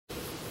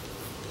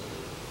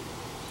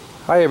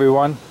Hi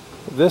everyone,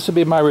 this will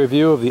be my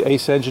review of the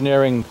Ace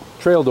Engineering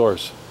trail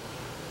doors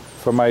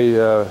for my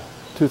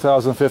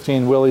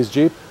 2015 Willys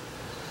Jeep.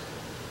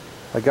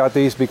 I got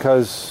these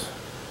because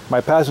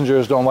my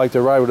passengers don't like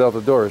to ride without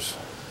the doors,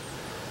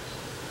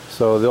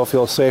 so they'll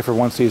feel safer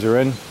once these are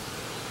in.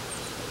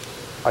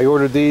 I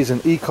ordered these in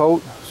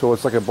E-coat, so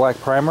it's like a black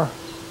primer,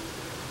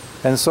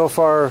 and so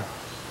far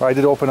I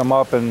did open them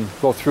up and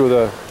go through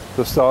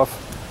the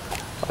stuff.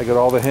 I got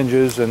all the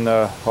hinges and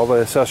all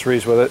the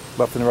accessories with it,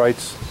 left and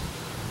rights.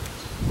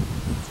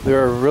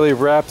 They're really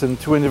wrapped in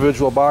two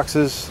individual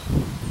boxes.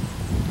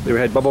 They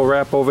had bubble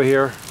wrap over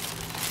here,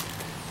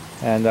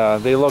 and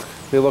they look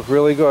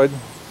really good.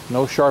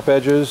 No sharp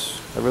edges.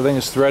 Everything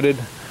is threaded.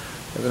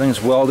 Everything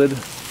is welded.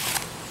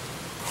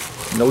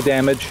 No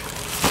damage.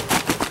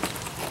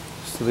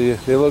 So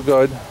they look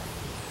good.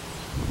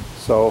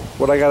 So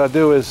what I got to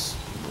do is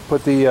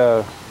put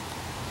the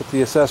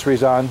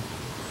accessories on,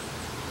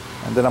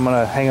 and then I'm going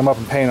to hang them up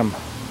and paint them.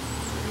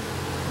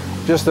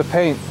 Just the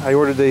paint, I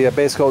ordered the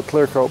base coat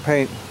clear coat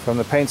paint from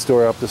the paint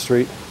store up the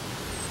street.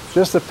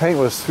 Just the paint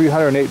was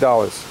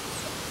 $308,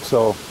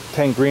 so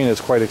tank green is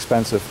quite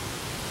expensive.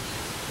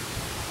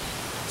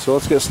 So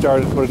let's get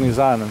started putting these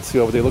on and see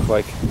what they look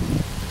like.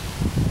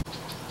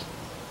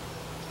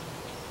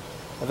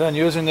 And then,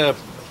 using the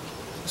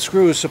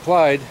screws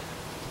supplied,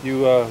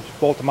 you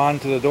bolt them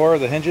onto the door,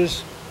 the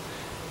hinges.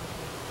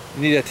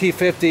 You need a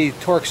T50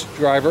 Torx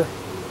driver.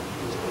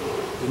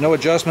 There's no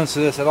adjustments to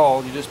this at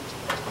all. You just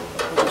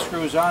put the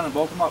screws on and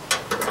bolt them up.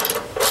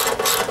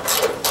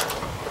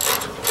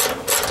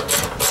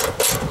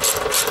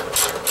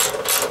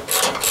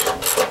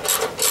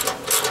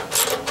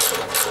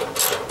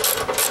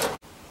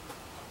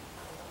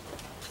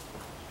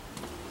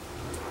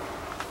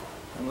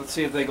 And let's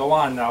see if they go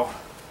on now.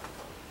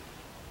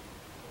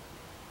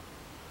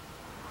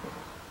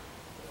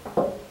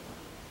 Oh,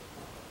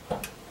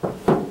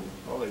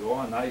 they go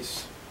on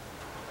nice.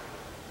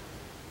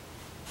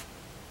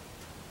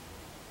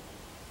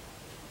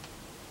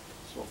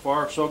 So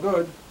far, so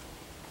good.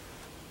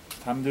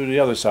 Time to do the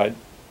other side.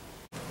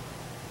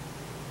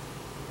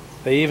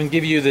 They even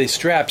give you the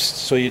straps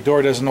so your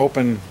door doesn't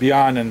open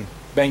beyond and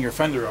bang your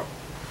fender up.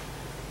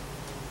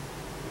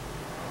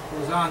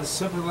 Goes on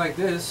simply like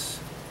this.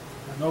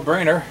 No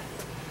brainer.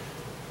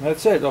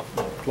 That's it.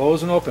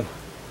 Close and open.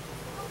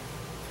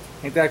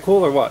 Ain't that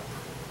cool or what?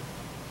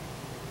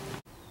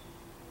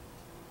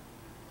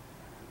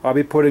 I'll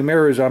be putting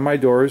mirrors on my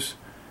doors.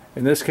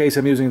 In this case,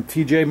 I'm using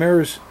TJ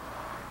mirrors.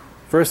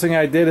 First thing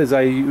I did is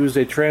I used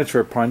a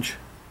transfer punch.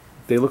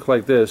 They look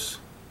like this.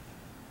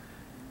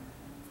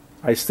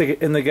 I stick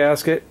it in the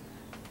gasket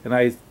and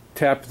I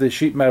tap the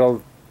sheet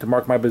metal to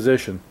mark my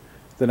position.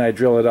 Then I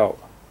drill it out.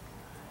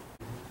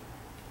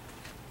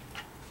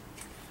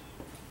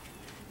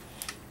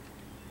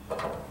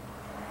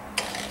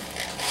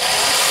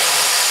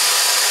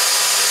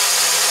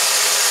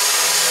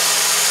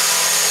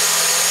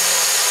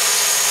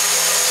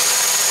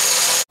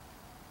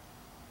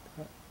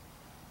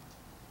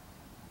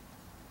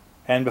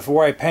 And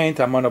before I paint,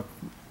 I'm going to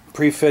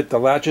pre-fit the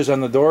latches on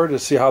the door to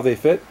see how they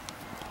fit.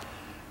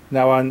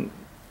 Now on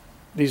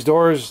these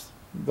doors,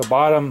 the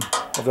bottom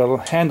of the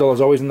handle is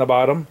always in the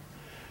bottom.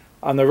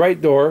 On the right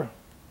door,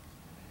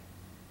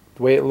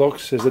 the way it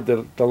looks is that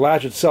the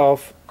latch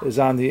itself is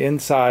on the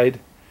inside,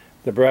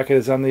 the bracket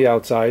is on the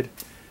outside,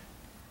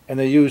 and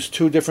they use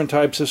two different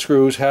types of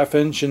screws, 1/2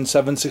 inch and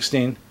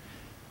 7/16.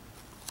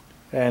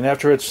 And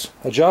after it's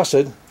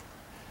adjusted,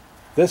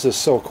 this is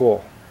so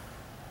cool.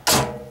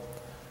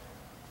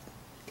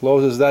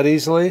 Closes that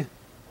easily,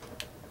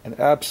 and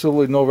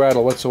absolutely no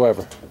rattle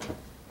whatsoever.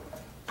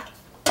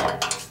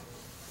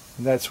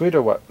 Isn't that sweet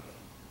or what?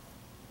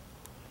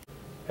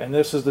 And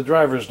this is the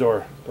driver's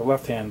door, the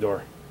left-hand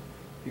door.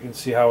 You can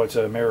see how it's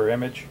a mirror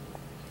image.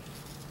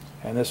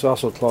 And this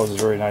also closes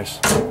very nice.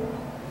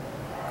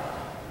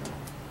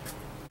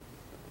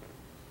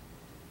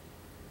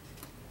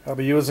 I'll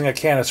be using a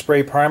can of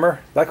spray primer.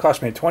 That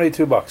cost me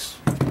 22 bucks.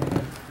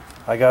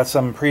 I got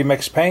some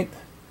pre-mixed paint,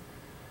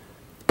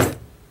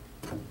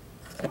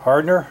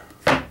 hardener,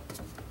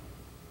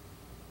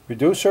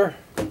 reducer,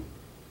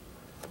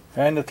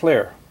 and the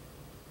clear.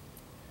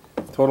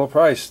 Total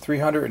price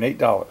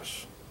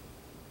 $308.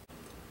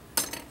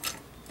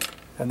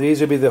 And these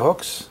will be the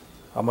hooks.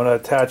 I'm going to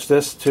attach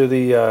this to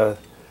the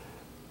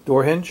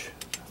door hinge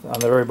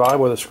on the very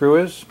bottom where the screw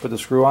is. Put the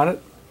screw on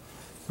it.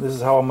 This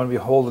is how I'm going to be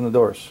holding the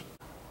doors.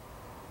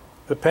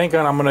 The paint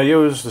gun I'm going to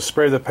use to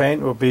spray the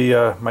paint will be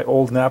my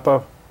old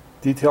Napa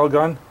detail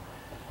gun.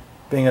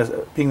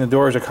 Being the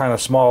doors are kind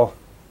of small,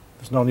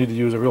 there's no need to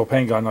use a real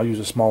paint gun. I'll use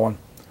a small one.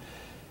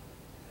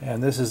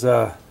 And this is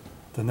the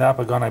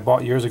Napa gun I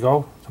bought years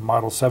ago. It's a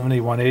model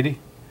 70-180. I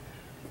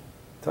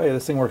tell you,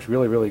 this thing works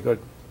really, really good.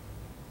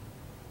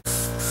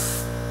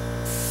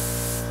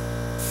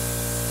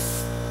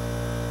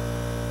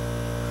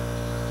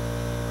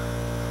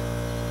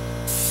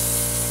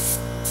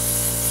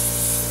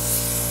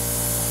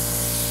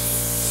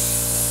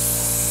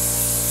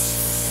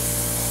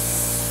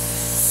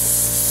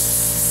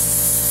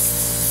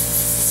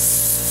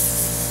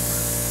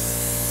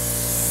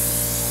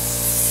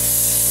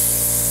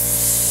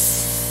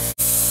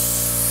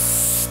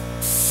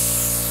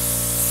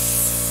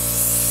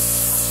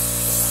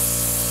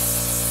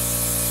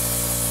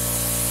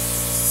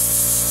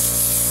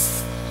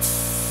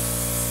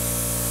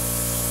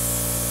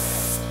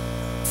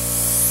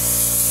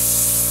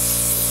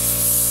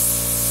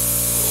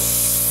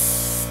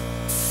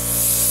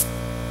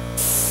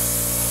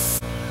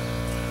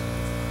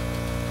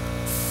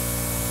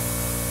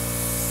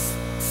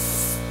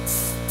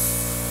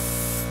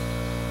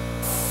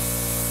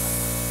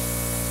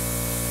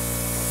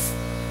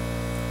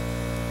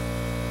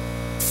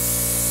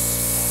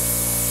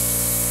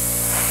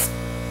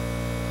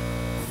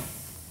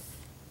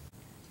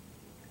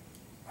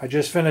 I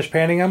just finished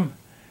painting them,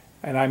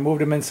 and I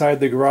moved them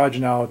inside the garage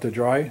now to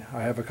dry.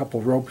 I have a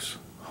couple ropes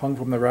hung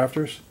from the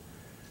rafters,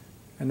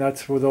 and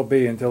that's where they'll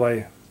be until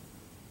I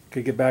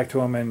could get back to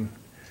them and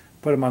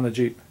put them on the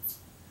Jeep.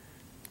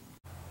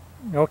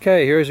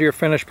 Okay, here's your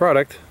finished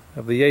product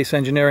of the Ace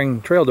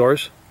Engineering trail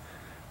doors.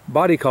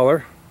 Body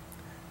color,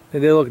 they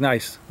look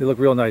nice. They look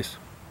real nice.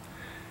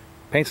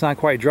 Paint's not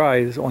quite dry.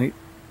 It's only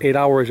 8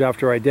 hours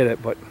after I did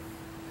it, but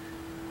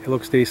it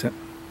looks decent.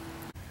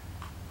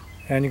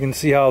 And you can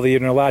see how the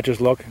inner latches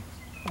look.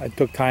 I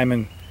took time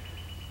and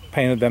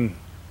painted them,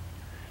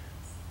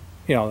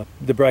 you know,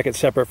 the bracket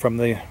separate from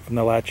the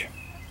latch.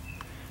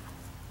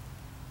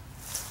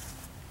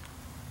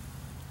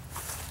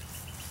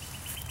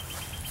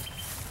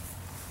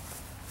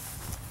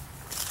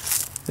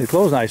 They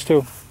close nice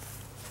too.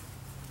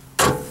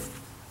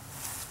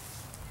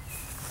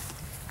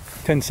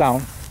 Tin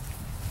sound.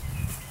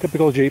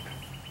 Typical Jeep.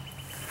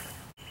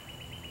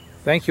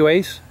 Thank you,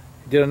 Ace.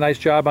 You did a nice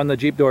job on the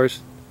Jeep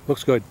doors.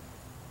 Looks good.